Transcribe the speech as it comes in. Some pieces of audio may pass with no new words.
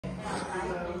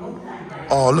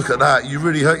Oh, look at that. You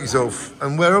really hurt yourself.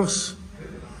 And where else?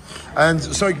 And,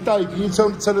 sorry, Dave, can you tell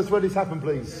us where this happened,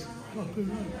 please?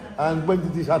 And when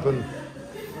did this happen?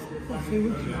 A few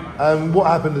weeks ago. And what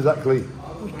happened exactly?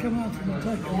 I was coming out from the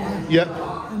takeaway. Yep.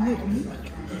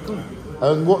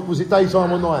 And what was it,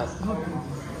 daytime or night?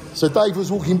 So Dave was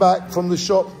walking back from the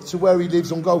shop to where he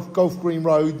lives on Golf Green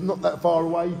Road, not that far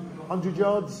away, 100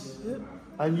 yards. Yep.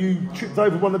 And you tripped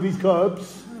over one of his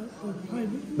curbs.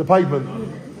 The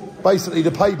pavement. Basically,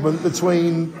 the pavement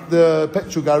between the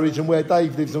petrol garage and where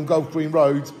Dave lives on Golf Green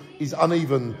Road is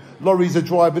uneven. Lorries are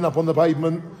driving up on the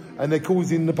pavement and they're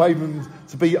causing the pavement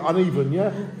to be uneven,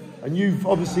 yeah? And you've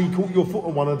obviously caught your foot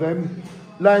on one of them,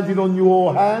 landed on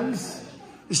your hands.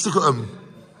 Just look at them.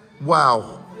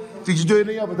 Wow. Did you do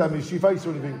any other damage to your face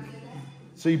or anything?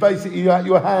 So you basically,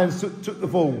 your hands took the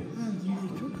fall.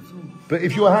 But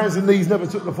if your hands and knees never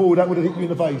took the fall, that would have hit you in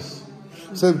the face.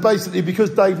 So basically, because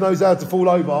Dave knows how to fall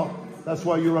over, that's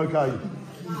why you're okay.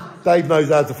 Dave knows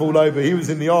how to fall over. He was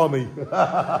in the army.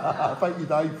 Thank you,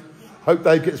 Dave. Hope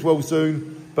Dave gets well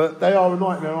soon. But they are a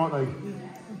nightmare, aren't they?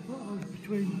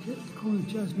 Between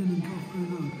Jasmine and Golf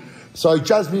Green Road. So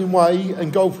Jasmine Way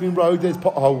and Golf Green Road, there's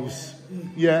potholes.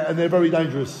 Yeah, and they're very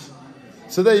dangerous.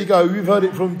 So there you go. You've heard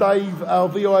it from Dave, our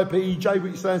VIP,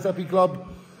 JSHC Stands Happy Club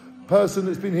person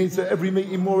that's been here to every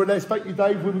meeting more or less. Thank you,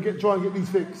 Dave, when we try and get these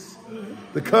fixed.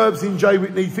 The curbs in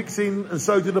JSHC need fixing and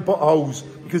so do the potholes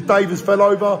because Dave has fell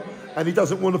over and he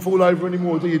doesn't want to fall over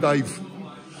anymore, do you, Dave?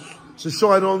 So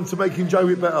shine on to making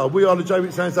JSHC better. We are the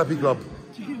JSHC Stands Happy Club.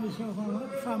 To give myself a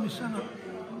phone my son up.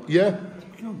 Yeah? To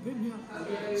come pick me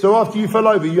up. So after you fell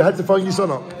over, you had to phone your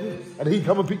son up? Yeah. And he'd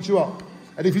come and pick you up?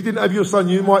 And if you didn't have your son,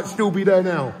 you might still be there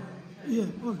now? Yeah,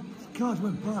 well, cars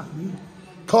went past me.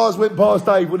 Cars went past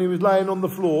Dave when he was laying on the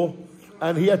floor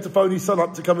and he had to phone his son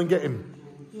up to come and get him.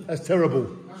 Yeah. That's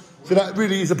terrible. So that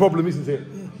really is a problem, isn't it?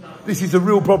 Yeah. This is a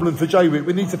real problem for JSHC.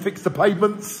 We need to fix the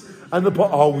pavements and the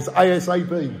potholes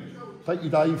ASAP. Thank you,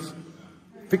 Dave.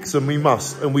 Fix them, we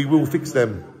must, and we will fix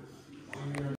them.